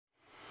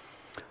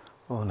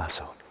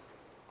Olaso.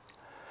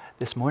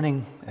 This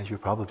morning, as you're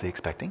probably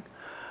expecting,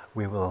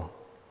 we will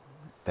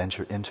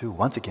venture into,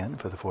 once again,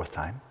 for the fourth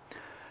time,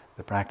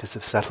 the practice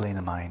of settling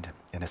the mind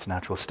in its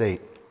natural state.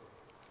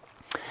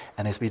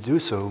 And as we do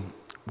so,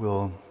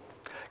 we'll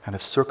kind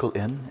of circle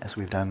in, as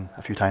we've done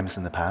a few times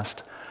in the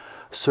past,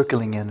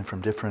 circling in from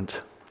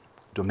different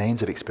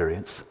domains of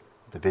experience,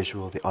 the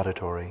visual, the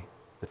auditory,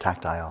 the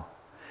tactile,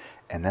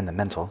 and then the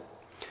mental,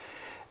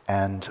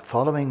 and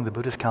following the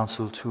Buddhist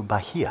counsel to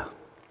Bahia.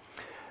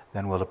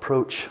 Then we'll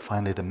approach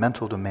finally the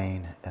mental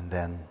domain and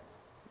then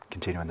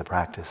continue in the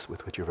practice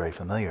with which you're very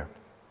familiar.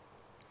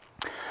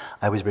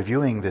 I was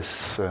reviewing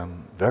this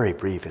very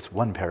brief, it's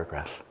one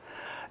paragraph,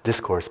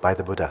 discourse by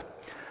the Buddha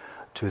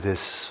to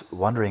this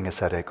wandering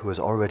ascetic who was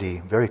already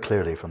very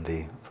clearly from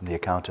the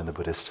account in the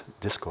Buddhist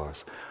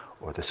discourse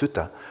or the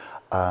sutta,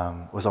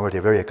 was already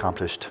a very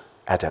accomplished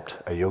adept,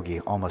 a yogi,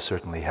 almost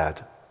certainly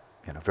had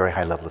very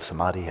high level of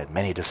samadhi, had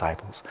many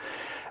disciples,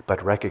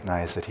 but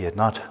recognized that he had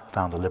not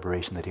found the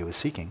liberation that he was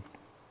seeking.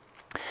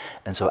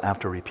 And so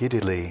after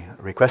repeatedly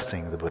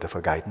requesting the Buddha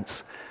for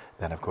guidance,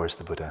 then of course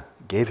the Buddha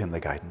gave him the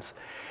guidance.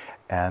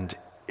 And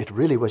it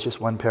really was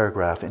just one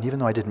paragraph, and even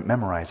though I didn't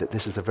memorize it,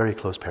 this is a very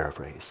close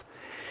paraphrase.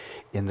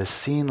 In the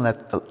scene,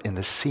 let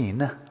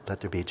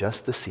there be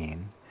just the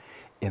scene.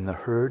 In the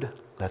herd,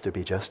 let there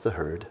be just the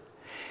herd.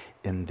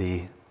 In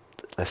the,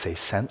 let's say,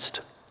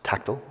 sensed,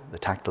 tactile, the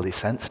tactily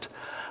sensed,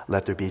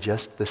 let there be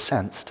just the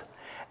sensed.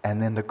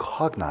 And then the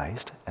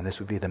cognized, and this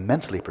would be the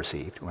mentally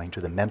perceived, going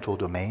to the mental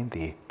domain,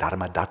 the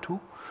dharma dhatu.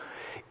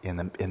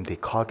 In the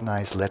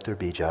cognized, let there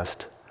be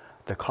just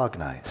the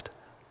cognized.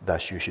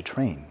 Thus you should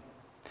train.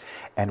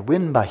 And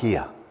when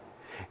Bahia,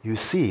 you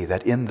see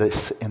that in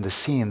the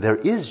scene there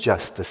is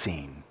just the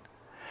seen.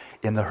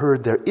 In the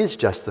herd there is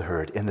just the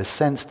herd. In the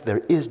sensed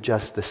there is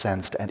just the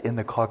sensed. And in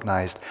the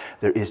cognized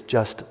there is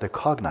just the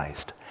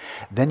cognized.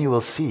 Then you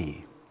will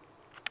see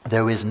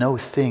there is no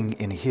thing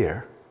in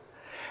here.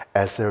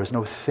 As there is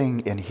no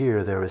thing in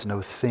here, there is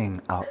no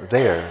thing out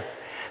there.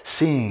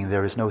 Seeing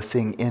there is no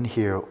thing in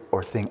here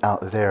or thing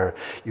out there,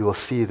 you will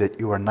see that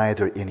you are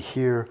neither in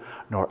here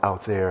nor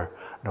out there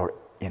nor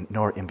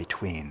in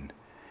between.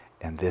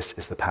 And this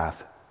is the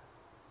path.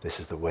 This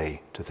is the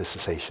way to the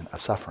cessation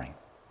of suffering.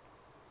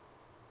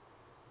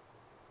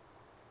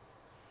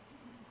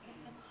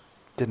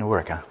 Didn't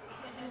work, huh?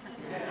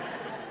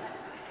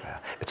 Yeah.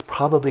 It's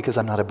probably because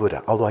I'm not a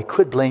Buddha, although I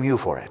could blame you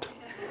for it.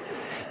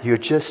 You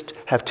just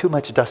have too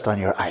much dust on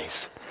your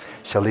eyes.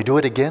 Shall we do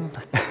it again?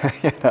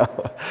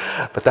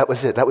 But that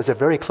was it. That was a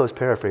very close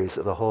paraphrase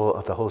of the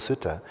whole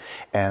sutta.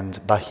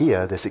 And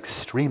Bahia, this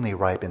extremely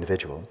ripe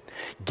individual,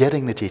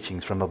 getting the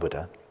teachings from a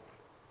Buddha,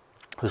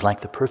 who's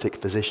like the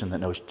perfect physician that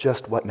knows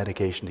just what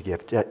medication to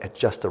give at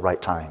just the right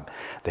time,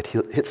 that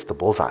hits the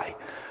bullseye.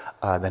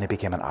 Then he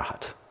became an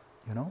arhat,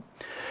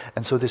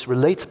 And so this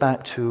relates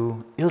back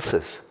to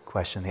Ilse's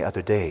question the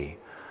other day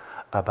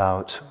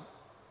about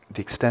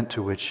the extent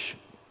to which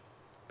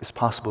it's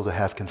possible to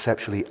have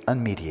conceptually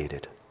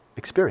unmediated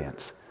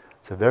experience.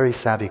 It's a very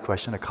savvy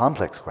question, a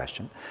complex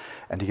question.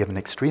 And to give an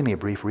extremely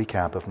brief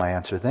recap of my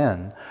answer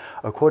then,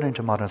 according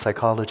to modern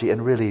psychology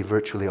and really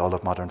virtually all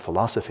of modern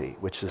philosophy,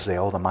 which is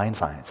all the mind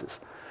sciences,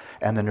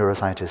 and the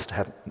neuroscientists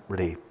have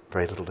really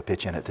very little to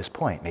pitch in at this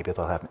point. Maybe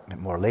they'll have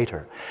more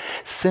later.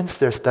 Since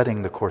they're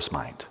studying the coarse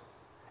mind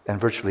and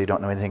virtually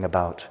don't know anything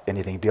about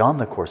anything beyond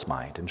the coarse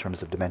mind in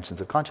terms of dimensions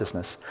of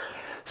consciousness,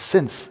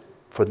 since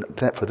for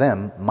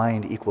them,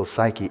 mind equals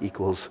psyche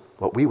equals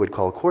what we would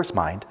call coarse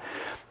mind,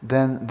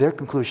 then their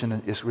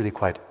conclusion is really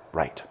quite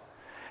right.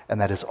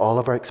 And that is all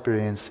of our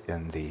experience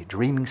in the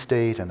dreaming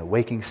state and the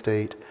waking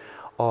state,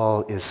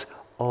 all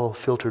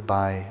filtered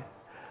by,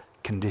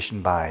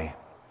 conditioned by,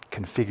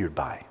 configured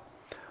by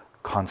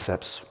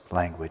concepts,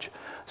 language.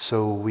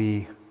 So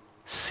we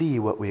see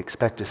what we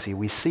expect to see.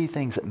 We see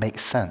things that make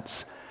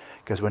sense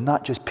because we're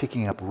not just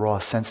picking up raw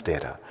sense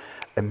data.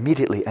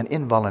 Immediately and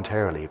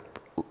involuntarily,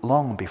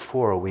 long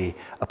before we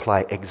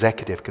apply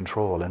executive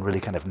control and really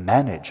kind of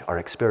manage our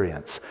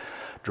experience,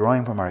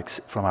 drawing from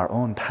our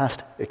own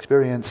past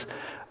experience,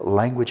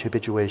 language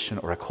habituation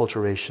or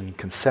acculturation,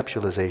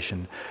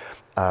 conceptualization,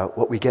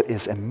 what we get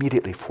is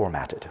immediately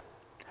formatted.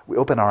 We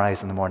open our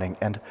eyes in the morning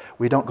and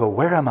we don't go,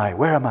 where am I?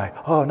 Where am I?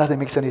 Oh, nothing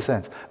makes any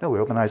sense. No, we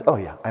open our eyes, oh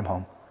yeah, I'm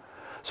home.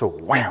 So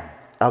wham,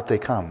 out they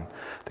come.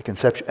 The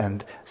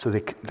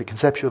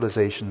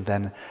conceptualization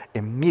then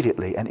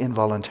immediately and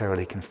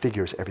involuntarily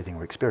configures everything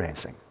we're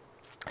experiencing.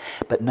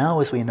 But now,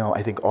 as we know,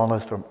 I think all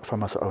of us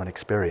from our own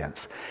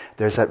experience,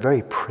 there's that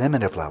very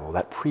primitive level,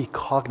 that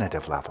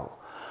precognitive level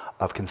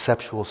of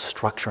conceptual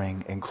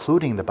structuring,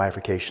 including the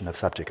bifurcation of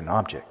subject and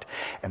object,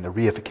 and the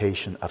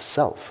reification of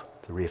self,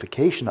 the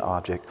reification of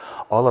object,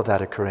 all of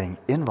that occurring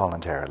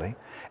involuntarily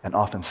and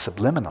often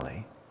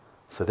subliminally.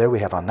 So there we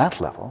have on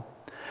that level.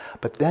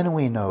 But then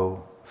we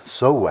know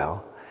so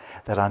well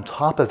that on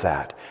top of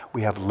that,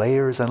 we have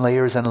layers and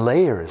layers and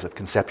layers of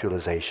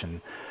conceptualization,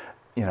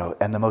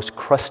 and the most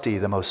crusty,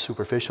 the most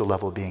superficial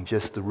level being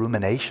just the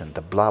rumination,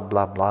 the blah,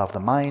 blah, blah of the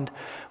mind,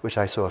 which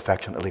I so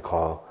affectionately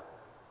call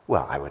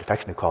well, I would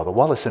affectionately call the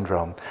Wallace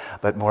syndrome,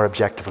 but more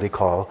objectively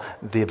call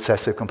the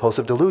obsessive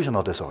compulsive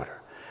delusional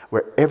disorder,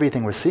 where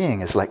everything we're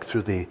seeing is like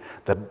through the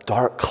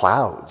dark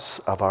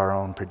clouds of our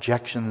own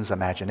projections,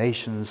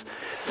 imaginations,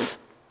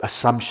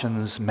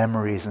 assumptions,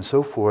 memories, and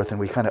so forth,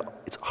 and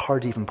it's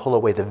hard to even pull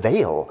away the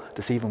veil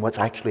to see even what's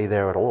actually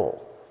there at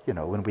all,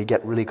 when we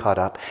get really caught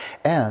up.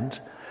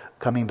 And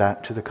coming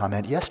back to the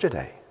comment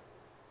yesterday,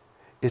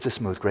 it's a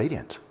smooth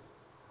gradient.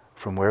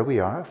 From where we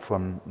are,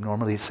 from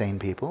normally sane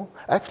people,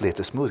 actually it's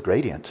a smooth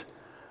gradient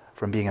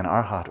from being an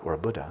arhat or a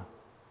Buddha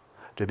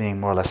to being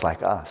more or less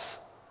like us,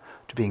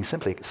 to being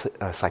simply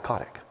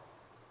psychotic.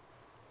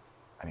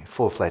 I mean,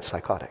 full-fledged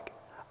psychotic.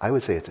 I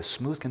would say it's a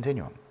smooth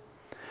continuum.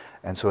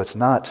 And so it's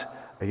not,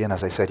 again,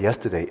 as I said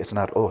yesterday, it's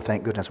not, oh,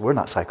 thank goodness we're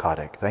not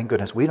psychotic. Thank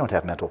goodness we don't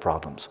have mental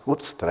problems.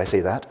 Whoops, did I say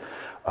that?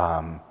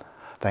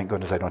 Thank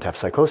goodness I don't have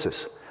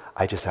psychosis.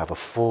 I just have a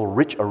full,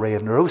 rich array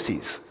of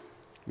neuroses,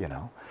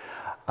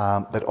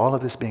 But all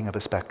of this being of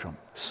a spectrum.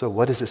 So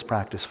what is this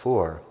practice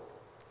for?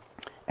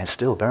 And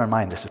still, bear in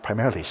mind, this is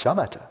primarily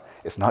shamatha.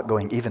 It's not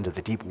going even to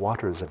the deep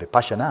waters of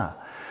vipassana.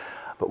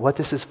 But what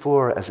this is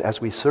for,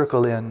 as we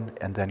circle in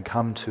and then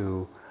come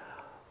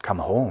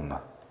home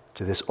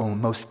to this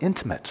most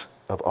intimate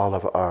of all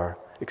of our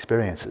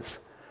experiences.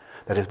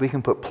 That is, we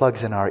can put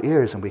plugs in our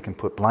ears and we can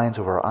put blinds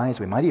over our eyes.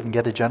 We might even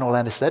get a general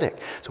anesthetic,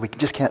 so we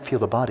just can't feel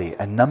the body.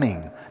 A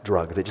numbing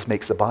drug that just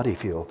makes the body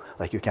feel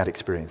like you can't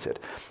experience it.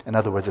 In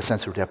other words, a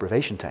sensory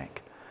deprivation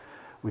tank.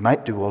 We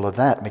might do all of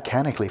that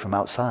mechanically from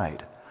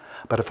outside.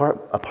 But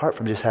apart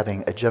from just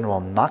having a general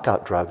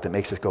knockout drug that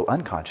makes us go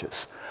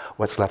unconscious,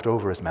 what's left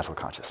over is mental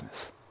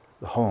consciousness.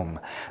 The home,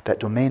 that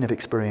domain of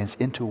experience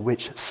into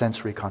which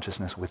sensory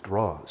consciousness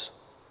withdraws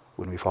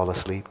when we fall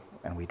asleep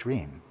and we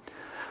dream.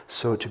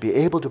 So to be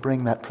able to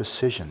bring that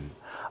precision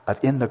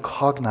of in the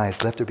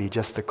cognized, let there be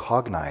just the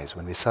cognized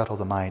when we settle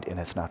the mind in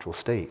its natural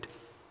state.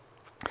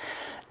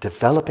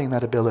 Developing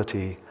that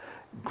ability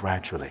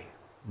gradually,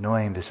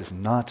 knowing this is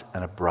not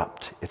an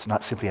abrupt, it's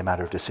not simply a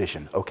matter of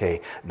decision.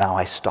 Okay, now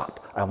I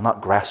stop. I will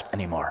not grasp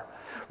anymore.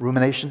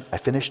 Rumination, I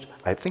finished.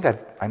 I think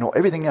I know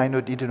everything I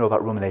need to know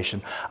about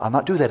rumination. I'll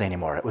not do that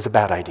anymore. It was a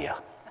bad idea.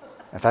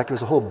 In fact, there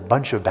was a whole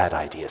bunch of bad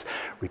ideas,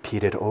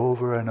 repeated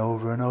over and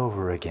over and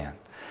over again.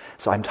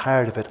 So I'm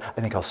tired of it.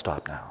 I think I'll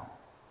stop now.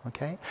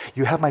 Okay?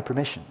 You have my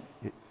permission.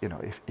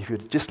 If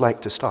you'd just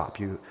like to stop,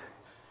 you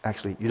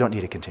don't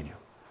need to continue.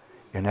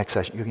 Your next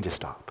session, you can just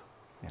stop.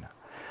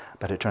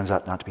 But it turns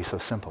out not to be so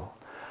simple.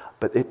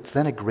 But it's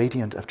then a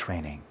gradient of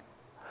training,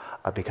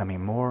 of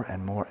becoming more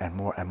and more and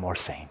more and more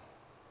sane.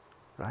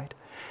 Right?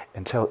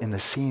 Until in the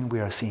scene we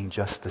are seeing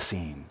just the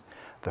scene,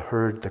 the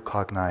heard, the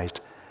cognized,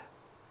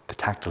 the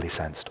tactily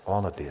sensed,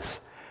 all of this.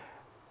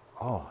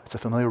 Oh, it's a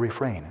familiar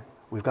refrain.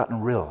 We've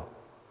gotten real.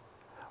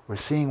 We're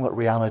seeing what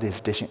reality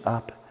is dishing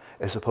up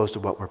as opposed to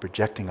what we're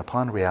projecting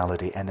upon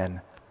reality and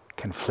then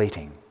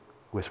conflating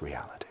with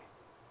reality.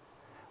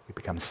 We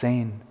become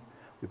sane,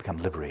 we become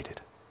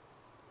liberated.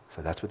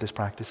 So that's what this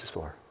practice is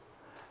for.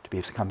 To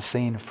become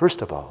sane,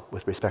 first of all,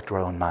 with respect to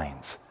our own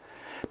minds.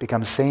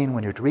 Become sane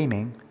when you're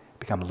dreaming,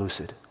 become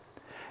lucid.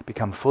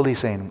 Become fully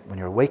sane when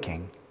you're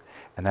waking,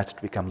 and that's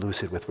to become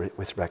lucid with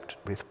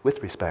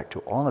respect to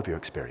all of your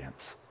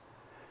experience.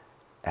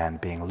 And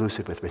being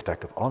lucid with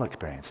respect to all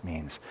experience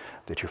means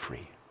that you're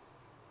free.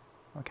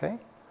 Okay?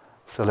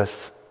 So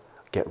let's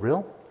get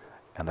real,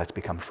 and let's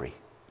become free.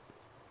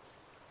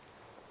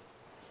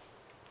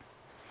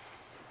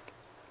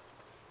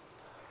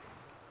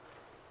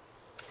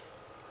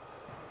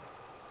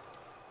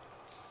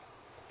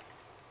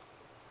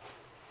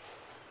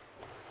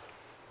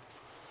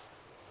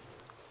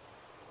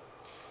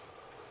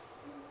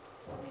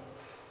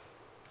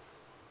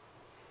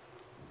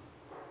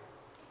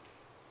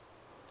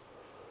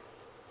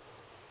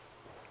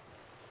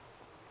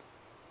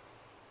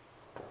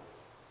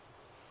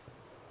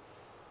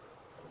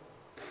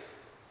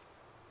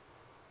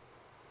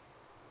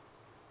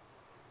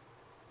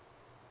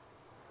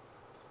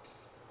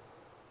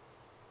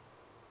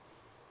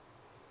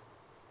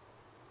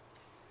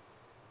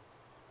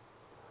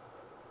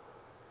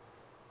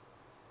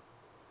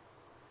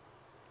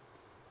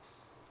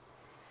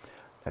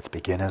 Let's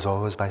begin as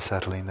always by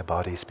settling the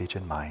body, speech,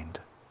 and mind,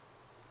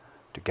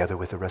 together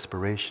with the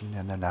respiration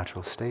in their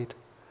natural state,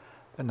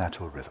 their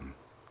natural rhythm.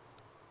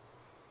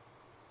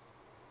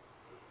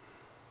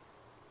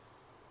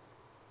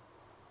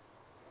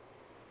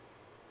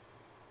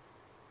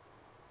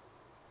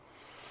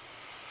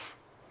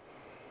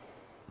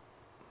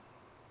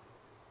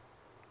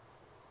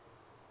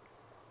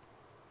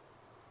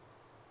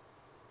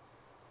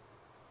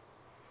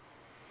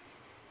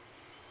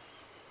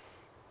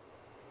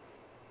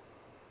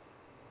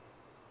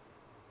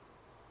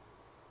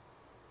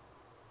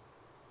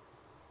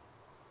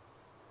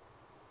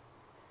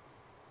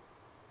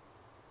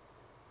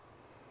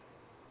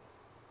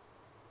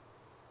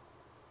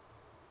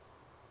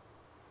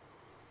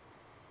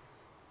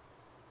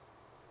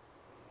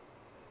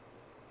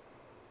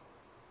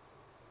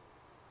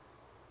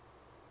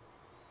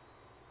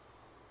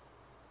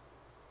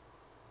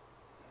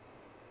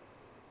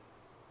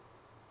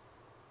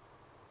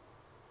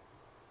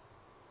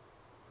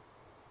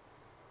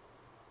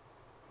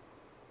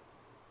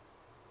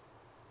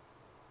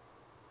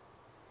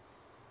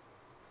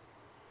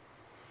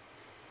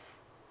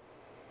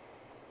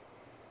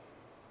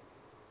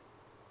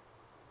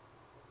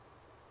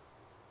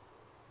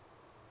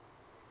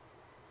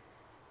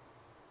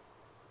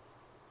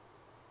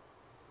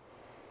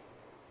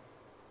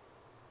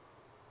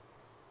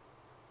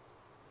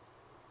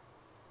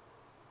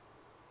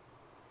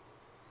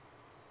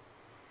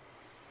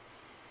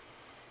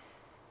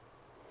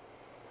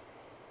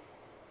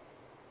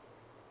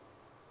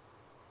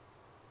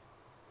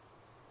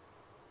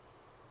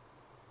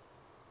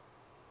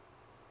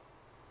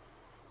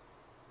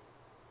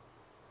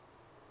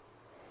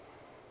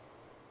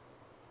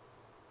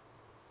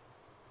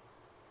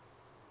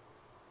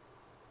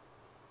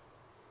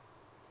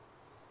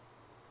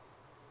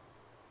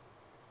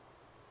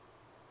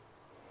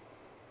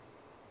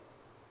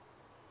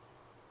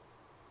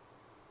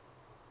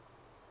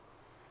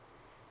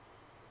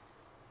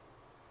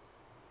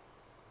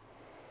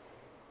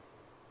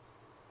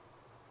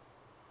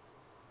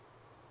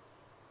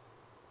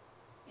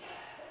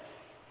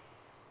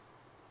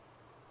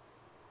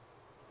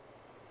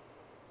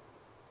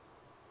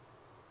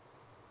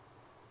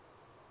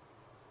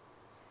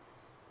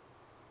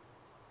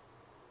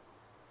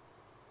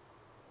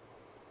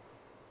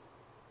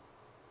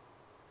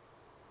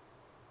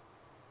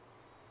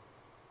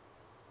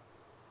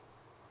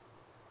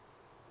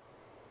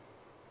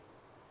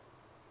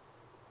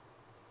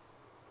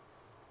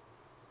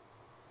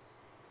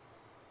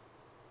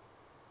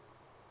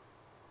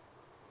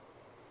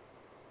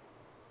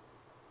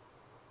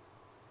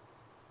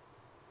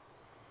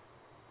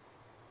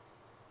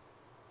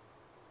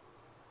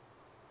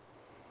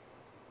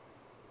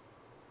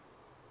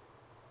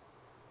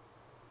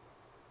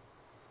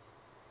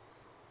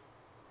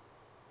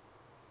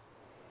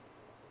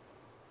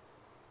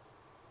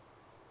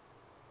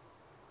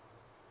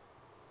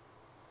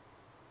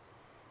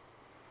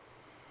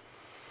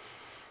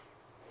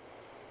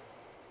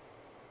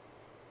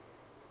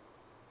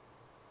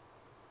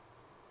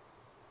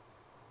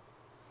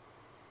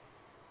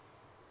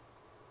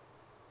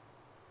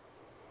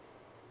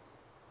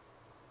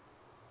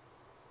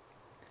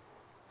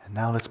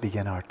 Now let's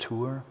begin our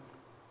tour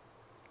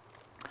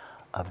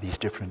of these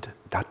different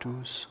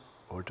dhatus,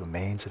 or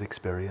domains of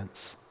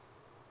experience,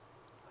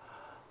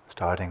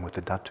 starting with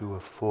the dhatu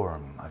of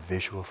form, a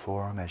visual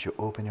form. As you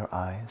open your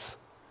eyes,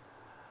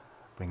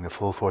 bring the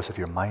full force of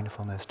your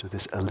mindfulness to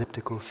this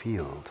elliptical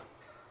field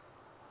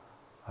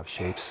of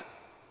shapes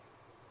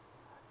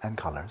and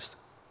colors,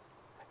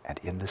 and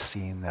in the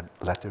scene, that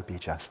let there be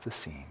just the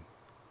scene.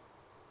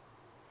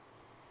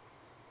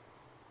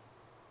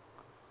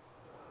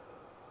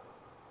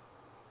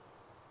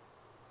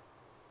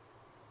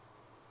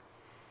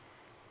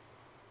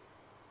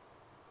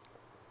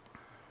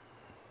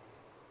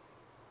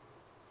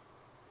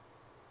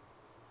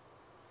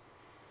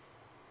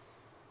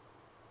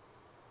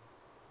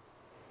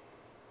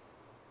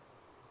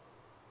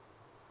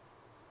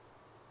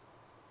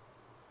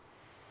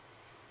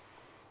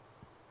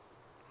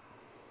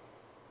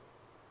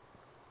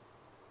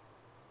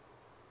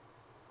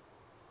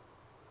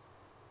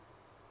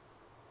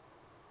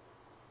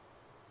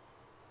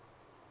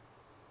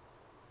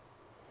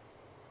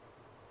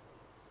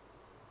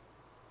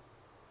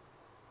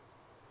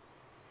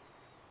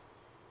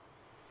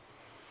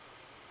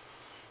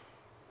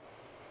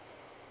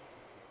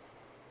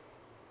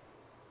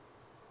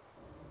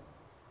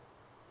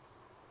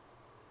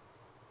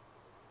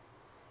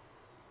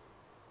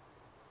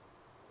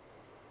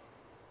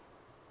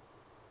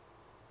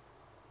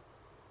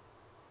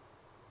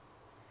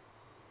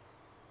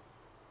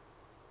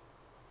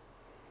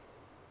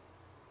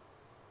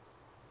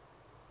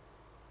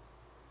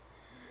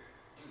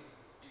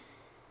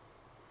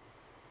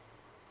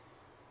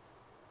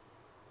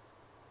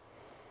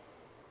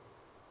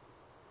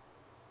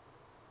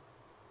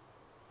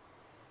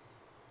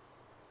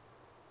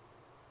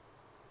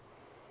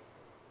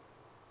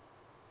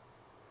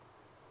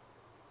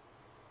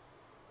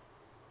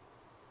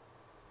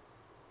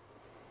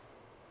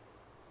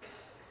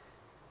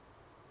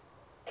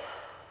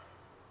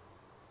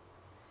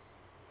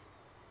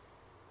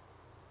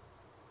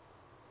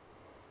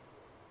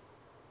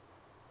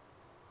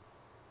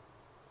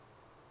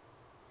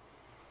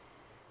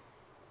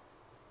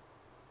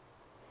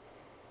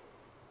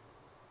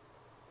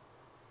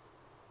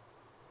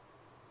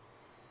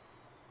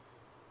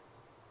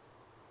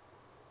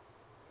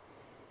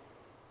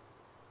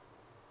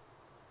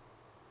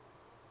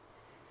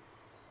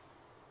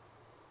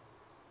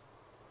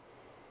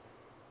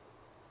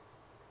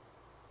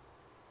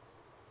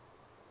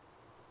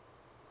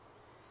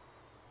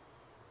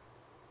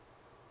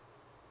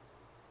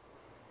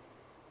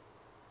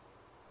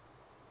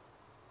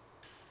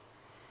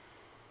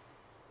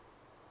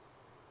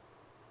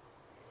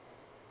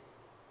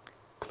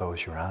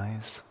 Close your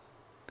eyes.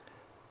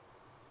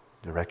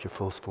 Direct your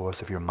full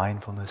force of your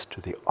mindfulness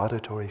to the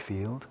auditory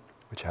field,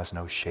 which has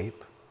no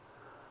shape,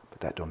 but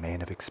that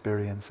domain of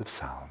experience of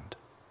sound.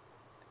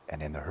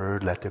 And in the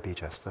heard, let there be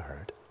just the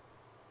heard.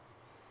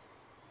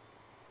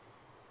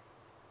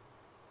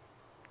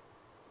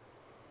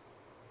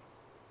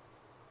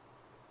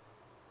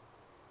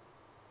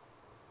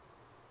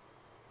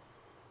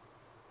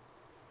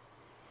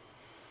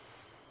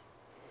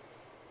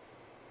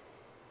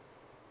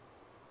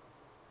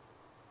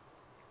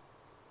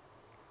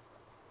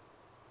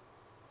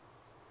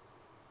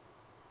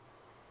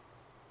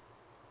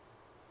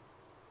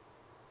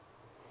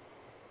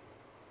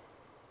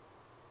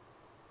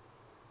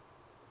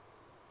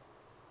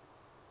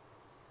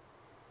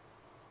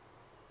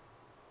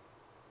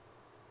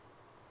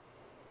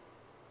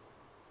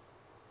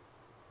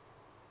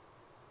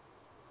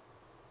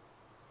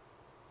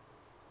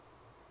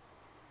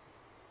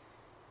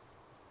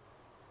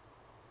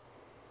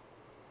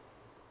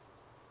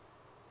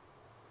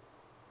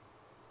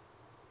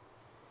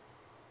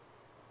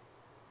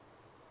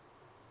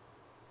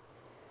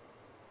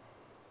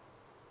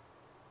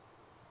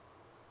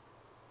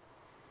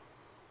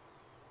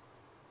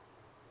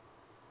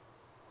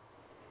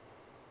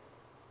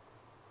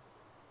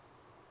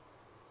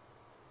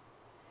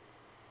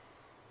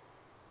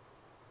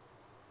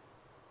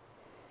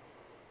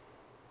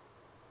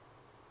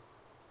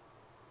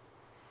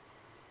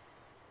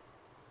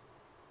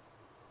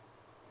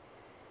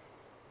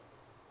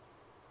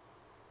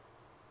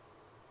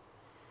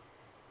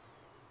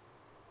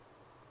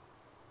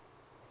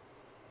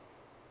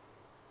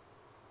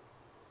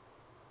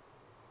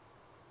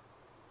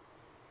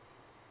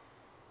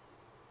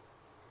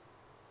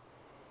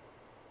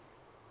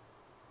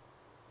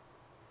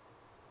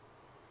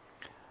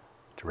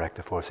 Direct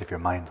the force of your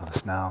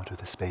mindfulness now to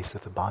the space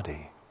of the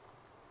body.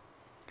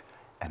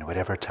 And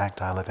whatever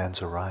tactile events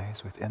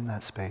arise within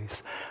that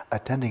space,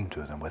 attending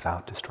to them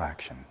without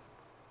distraction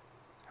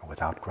and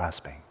without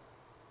grasping.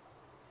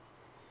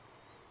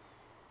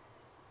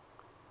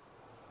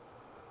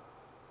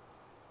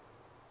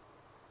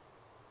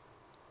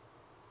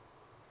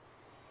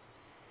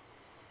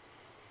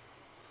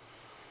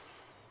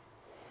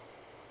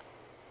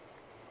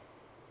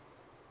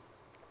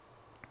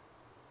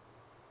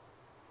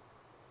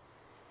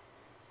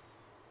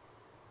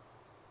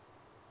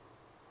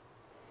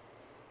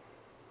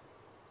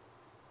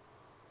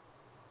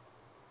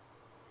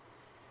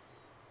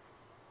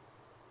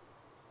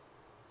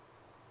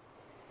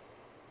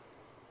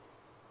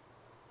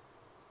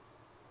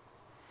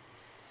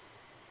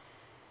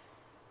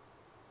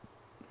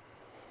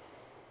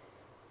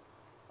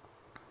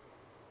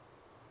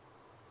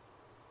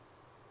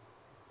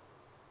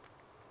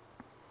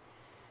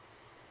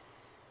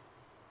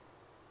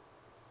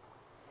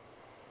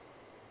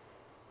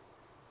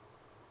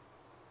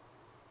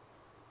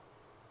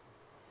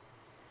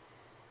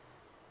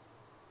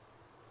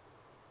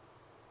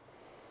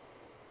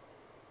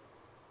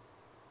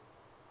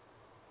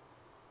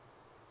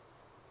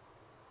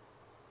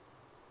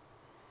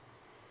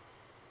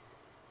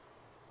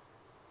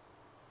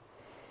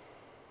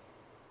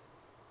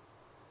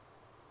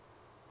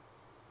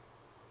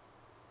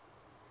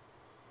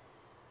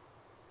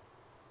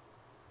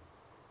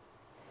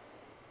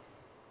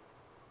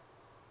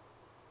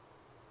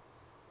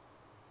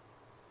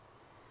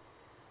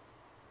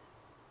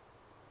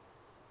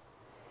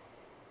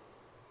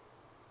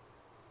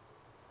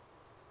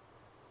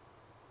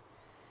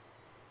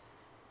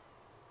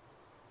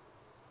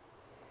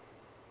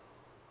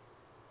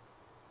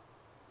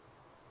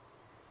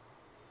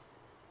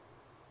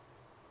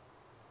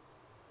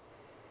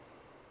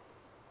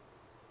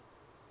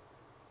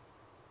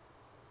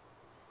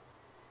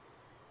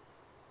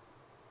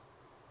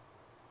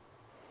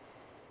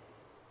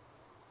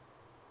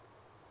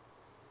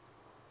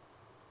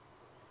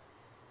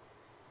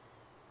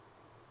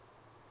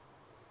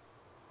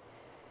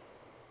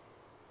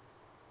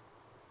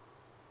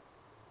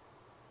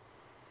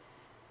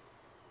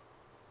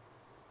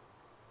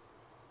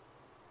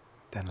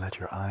 Then let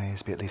your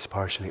eyes be at least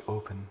partially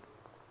open,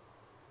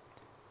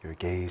 your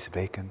gaze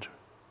vacant,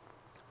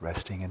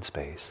 resting in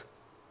space.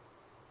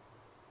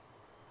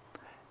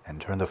 And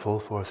turn the full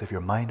force of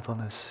your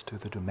mindfulness to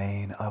the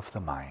domain of the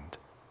mind.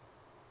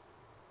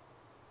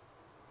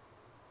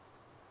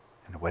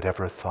 And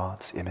whatever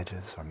thoughts,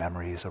 images, or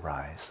memories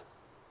arise,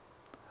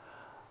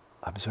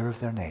 observe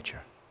their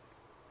nature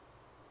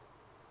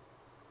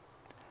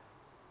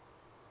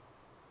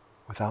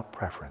without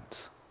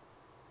preference,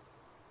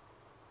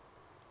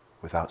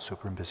 without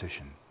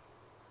superimposition.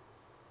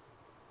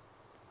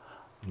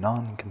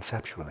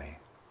 Non-conceptually,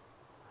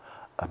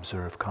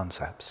 observe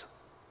concepts.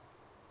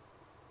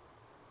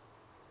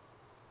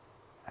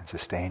 And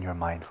sustain your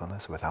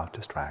mindfulness without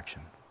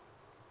distraction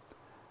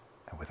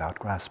and without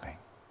grasping.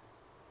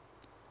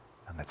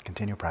 And let's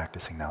continue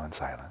practicing now in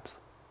silence.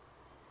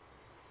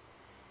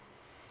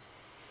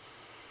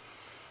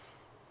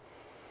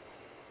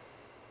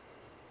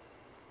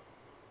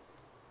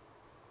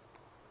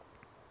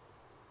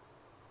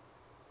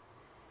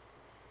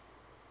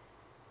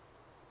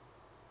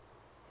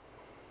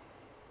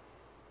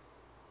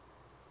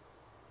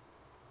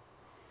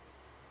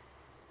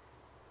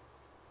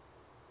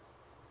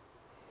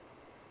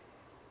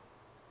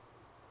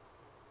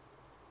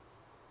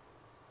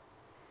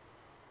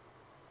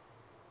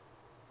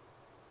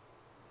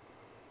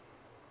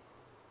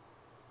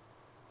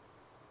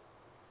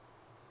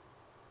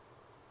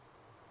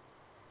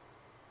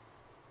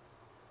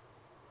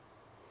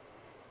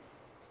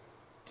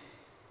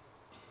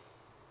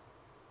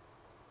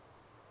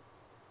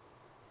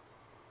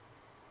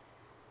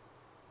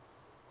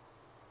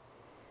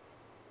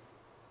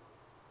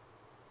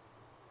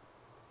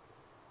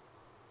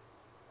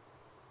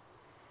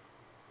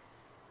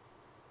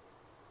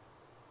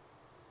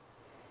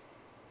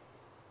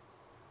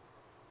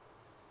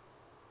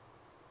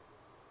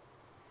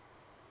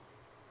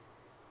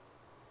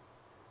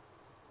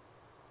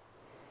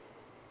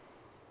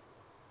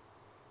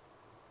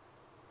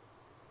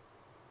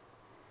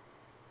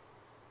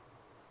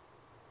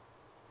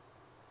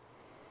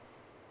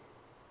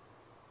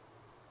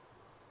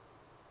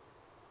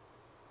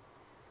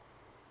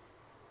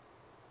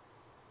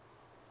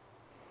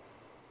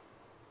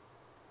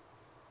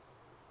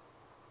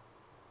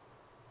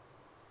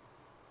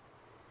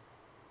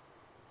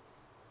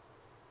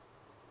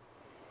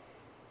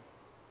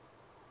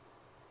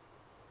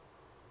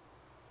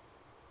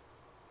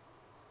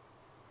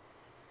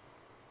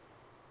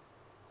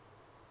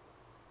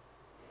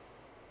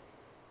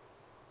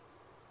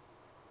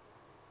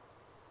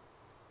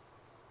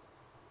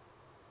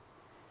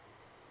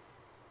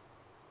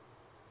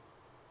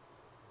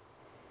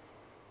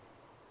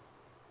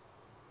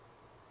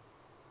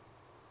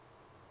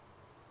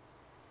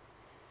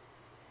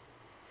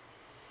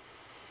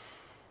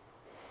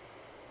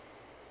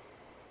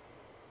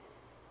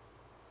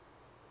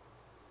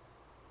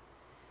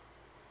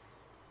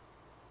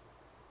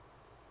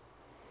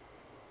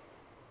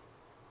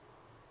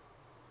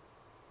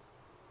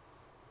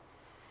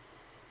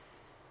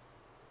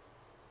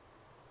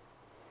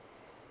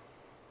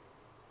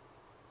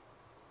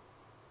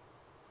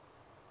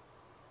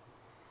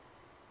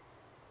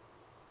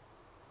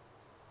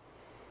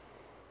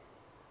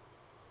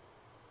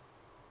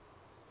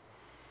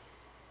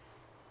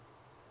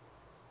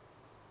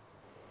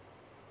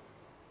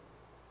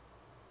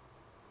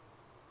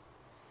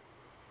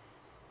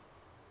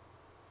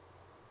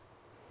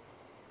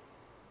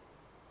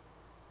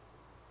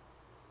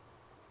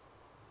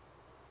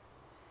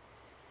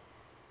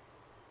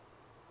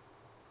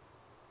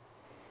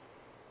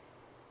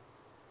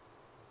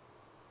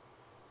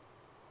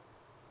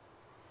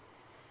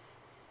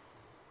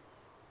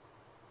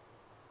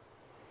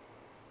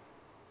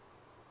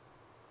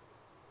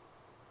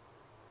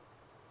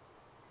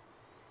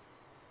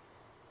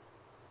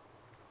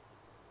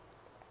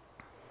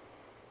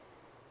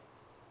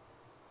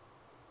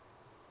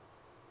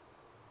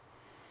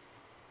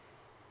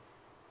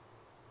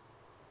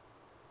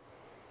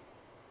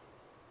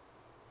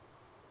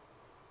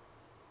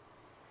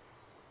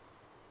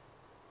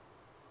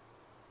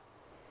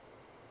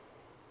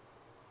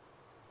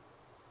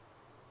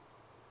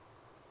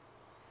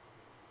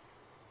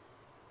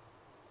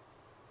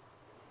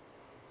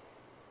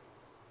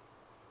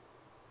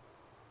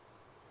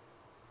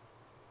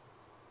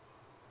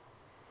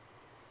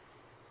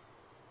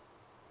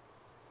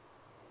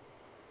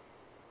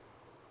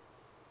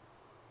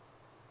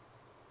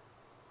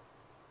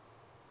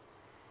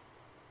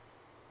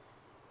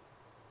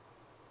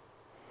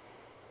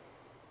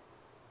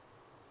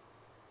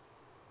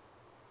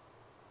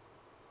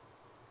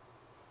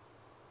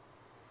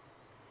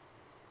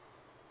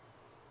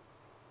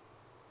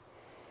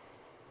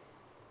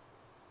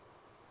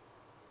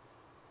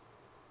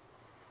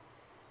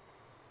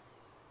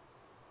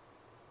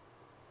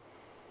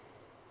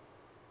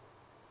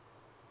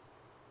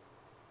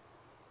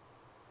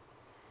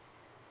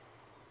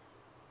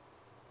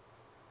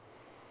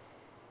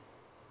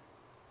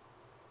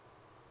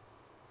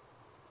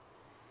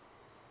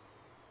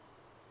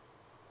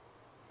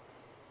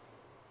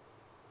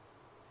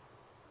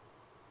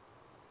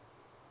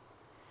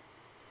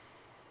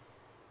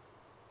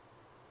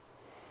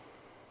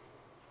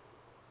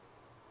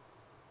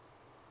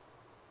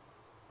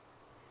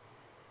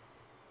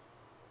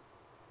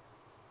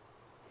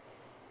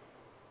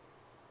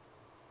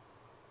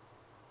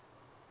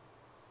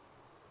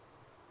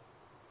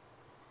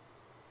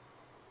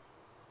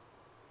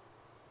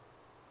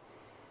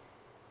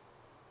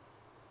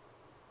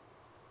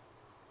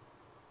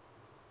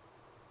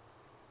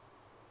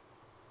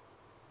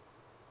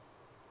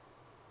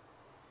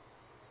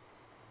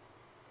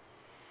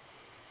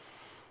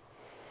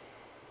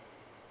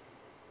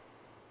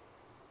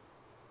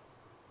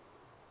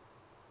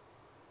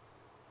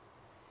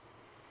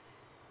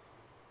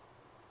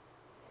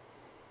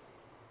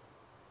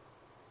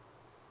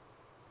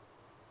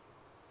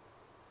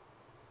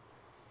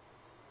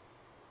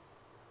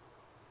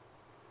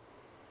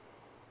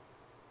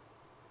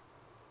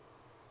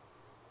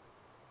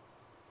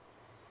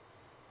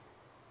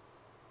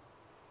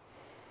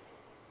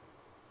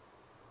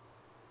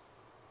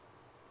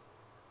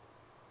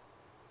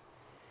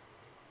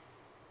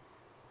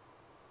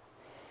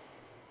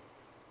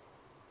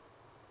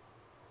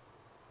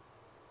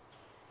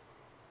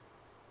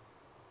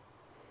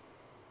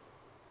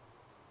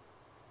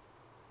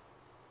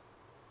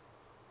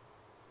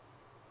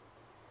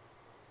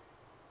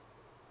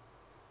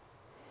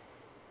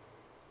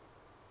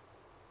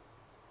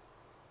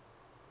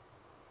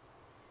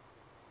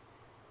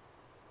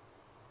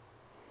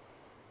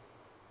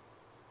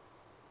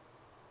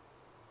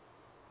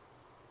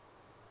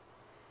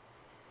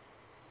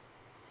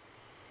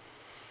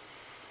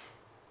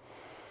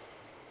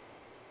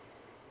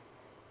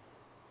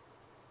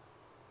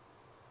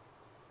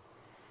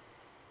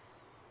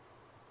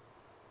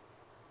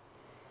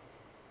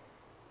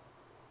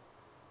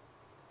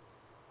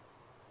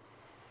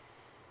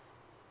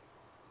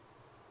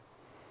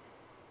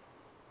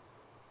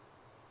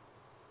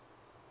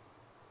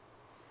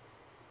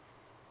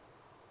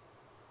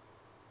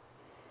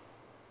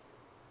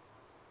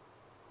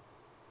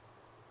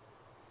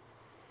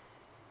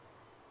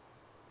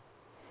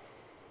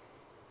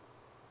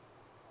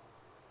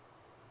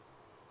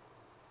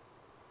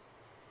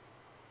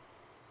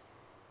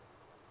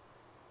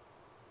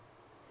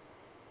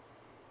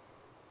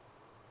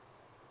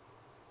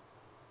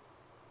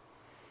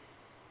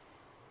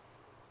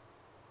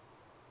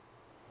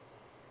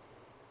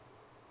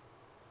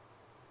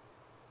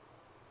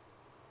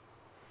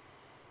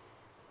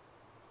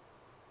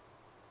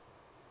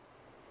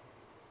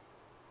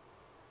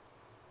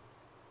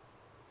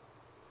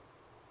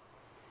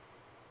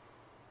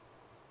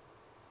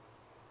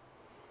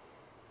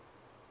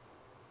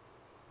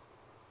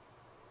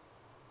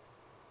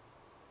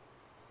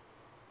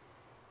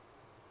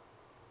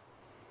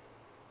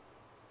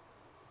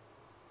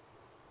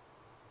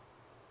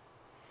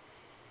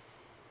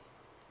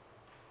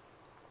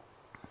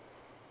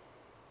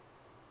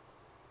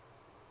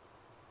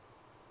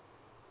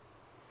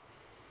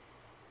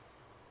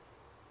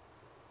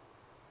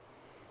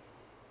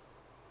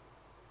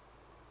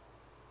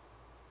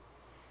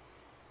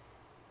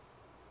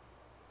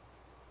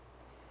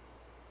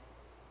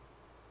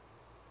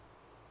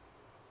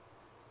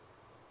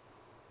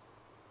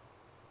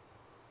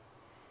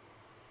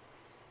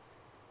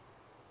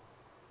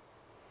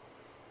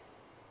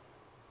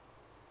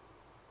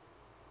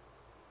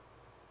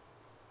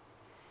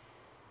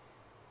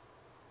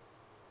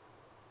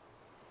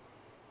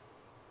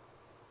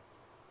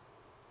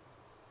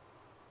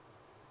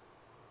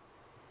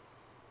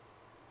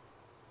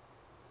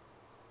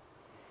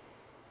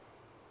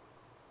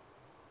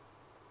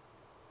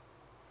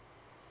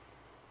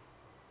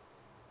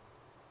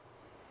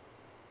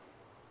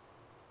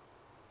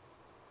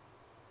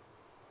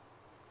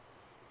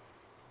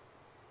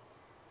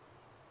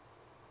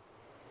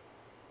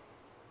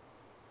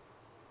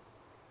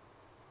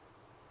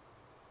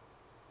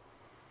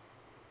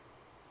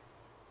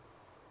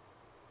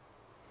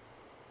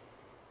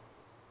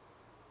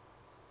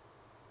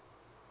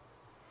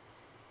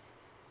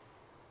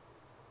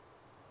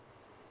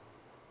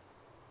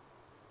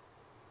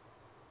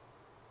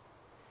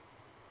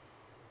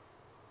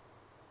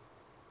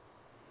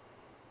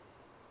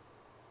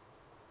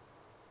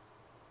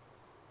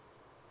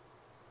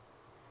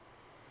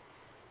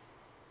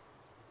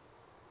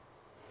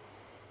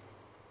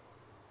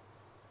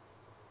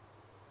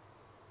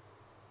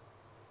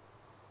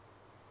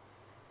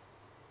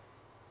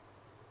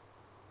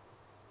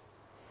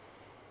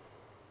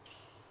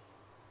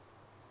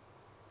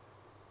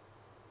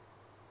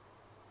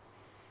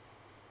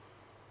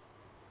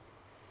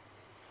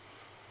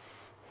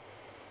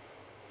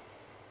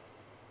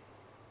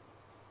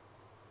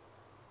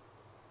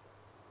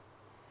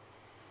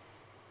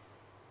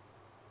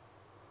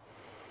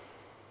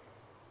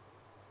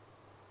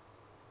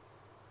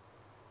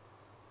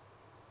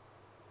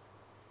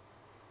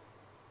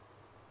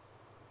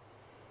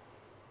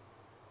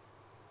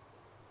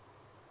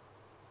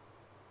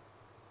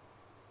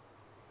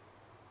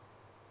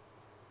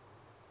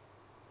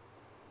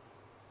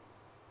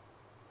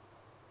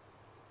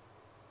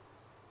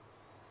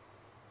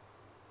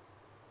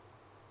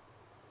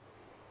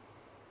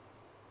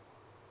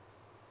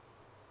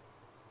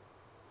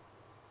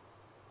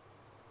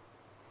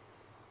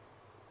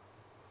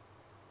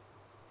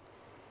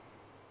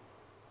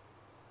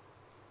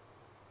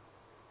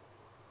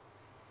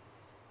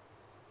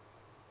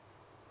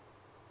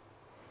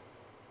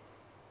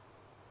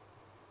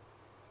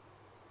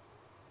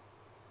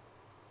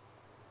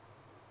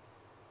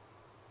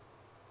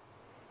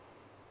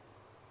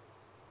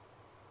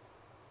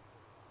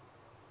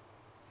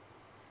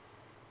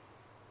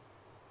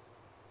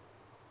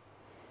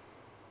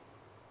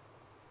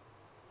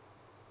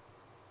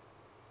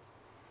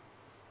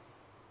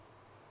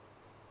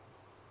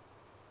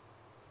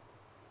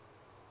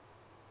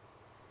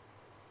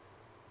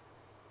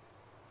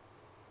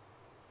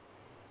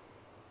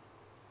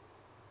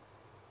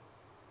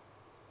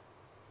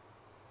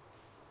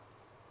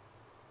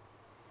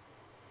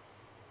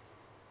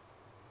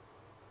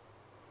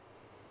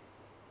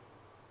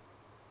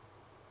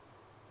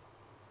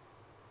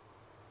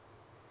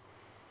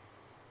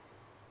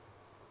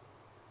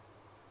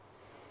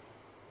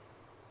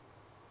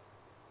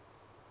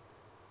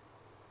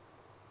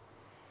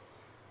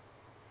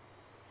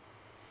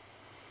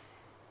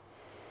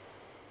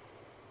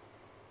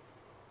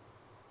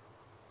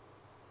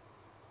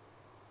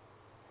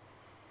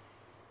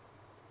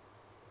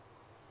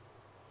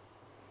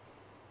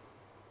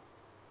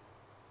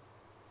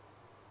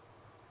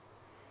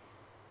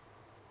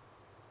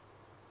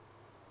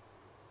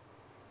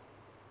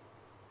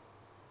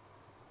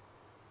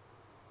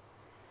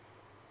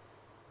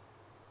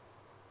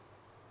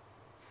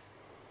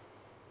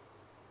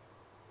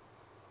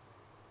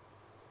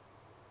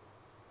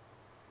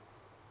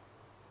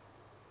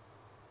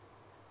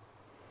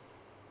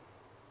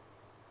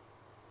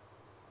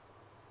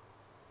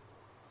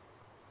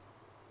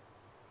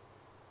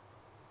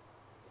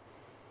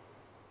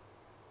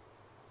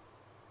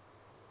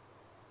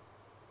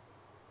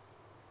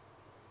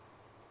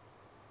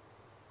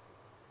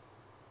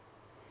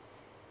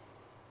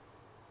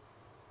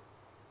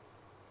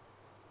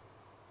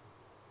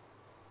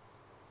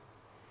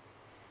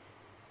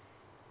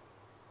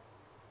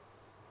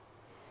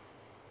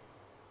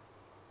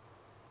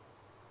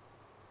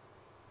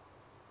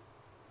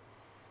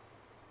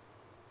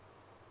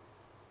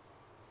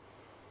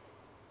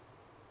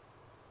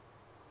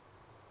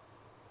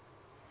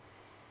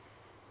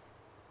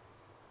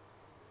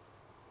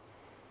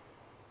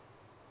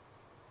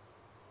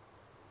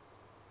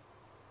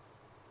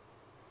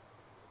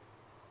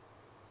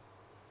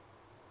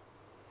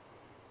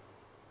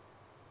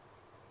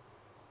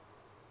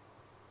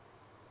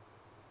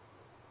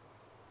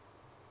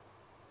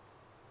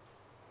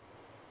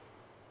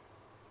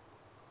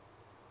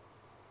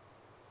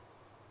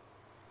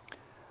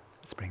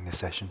 Let's bring this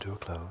session to a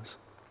close.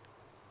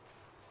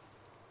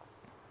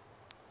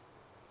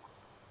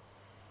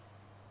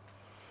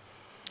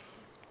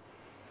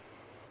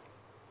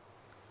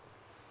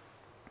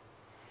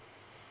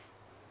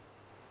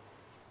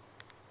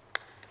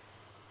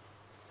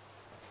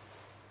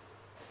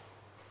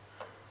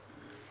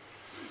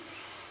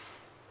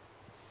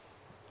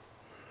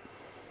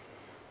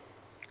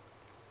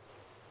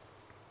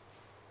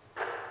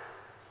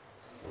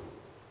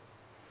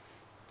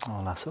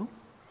 Oh, lasso.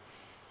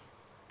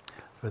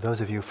 For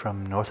those of you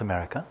from North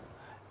America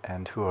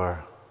and who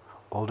are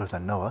older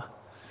than Noah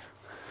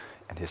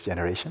and his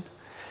generation,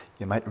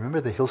 you might remember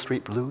the Hill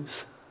Street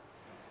Blues.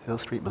 Hill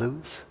Street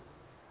Blues.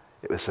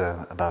 It was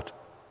about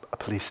a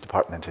police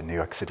department in New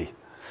York City.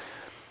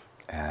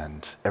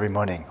 And every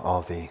morning,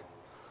 all the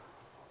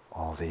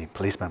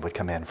policemen would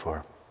come in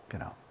for,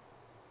 an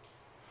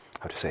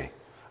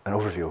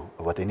overview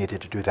of what they needed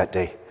to do that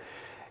day.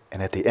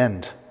 And at the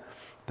end,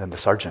 then the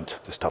sergeant,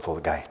 this tough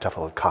old guy, tough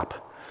old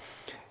cop,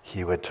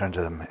 he would turn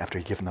to them after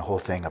he'd given the whole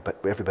thing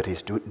about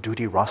everybody's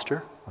duty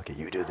roster. Okay,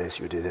 you do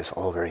this,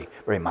 all very,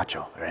 very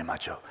macho, very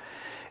macho.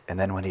 And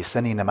then when he's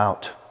sending them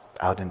out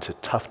into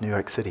tough New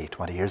York City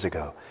 20 years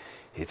ago,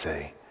 he'd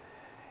say,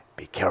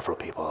 "Be careful,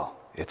 people,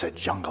 it's a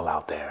jungle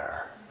out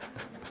there."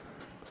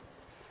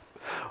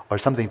 Or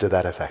something to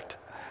that effect.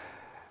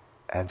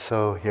 And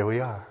so here we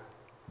are.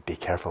 Be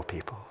careful,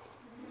 people.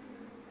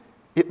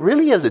 It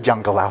really is a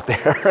jungle out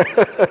there.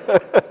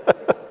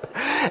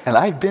 And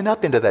I've been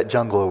up into that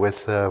jungle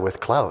with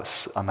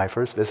Klaus on my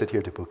first visit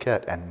here to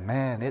Phuket, and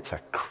man, it's a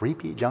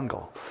creepy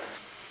jungle.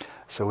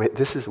 So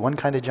this is one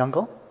kind of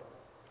jungle,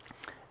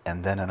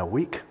 and then in a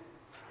week,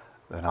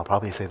 then I'll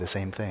probably say the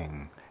same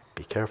thing.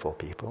 Be careful,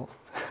 people.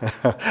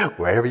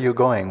 Wherever you're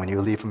going when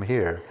you leave from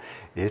here,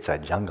 it's a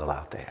jungle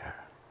out there.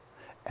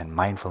 And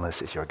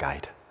mindfulness is your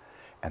guide,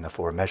 and the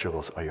four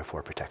measurables are your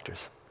four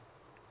protectors.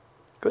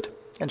 Good.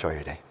 Enjoy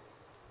your day.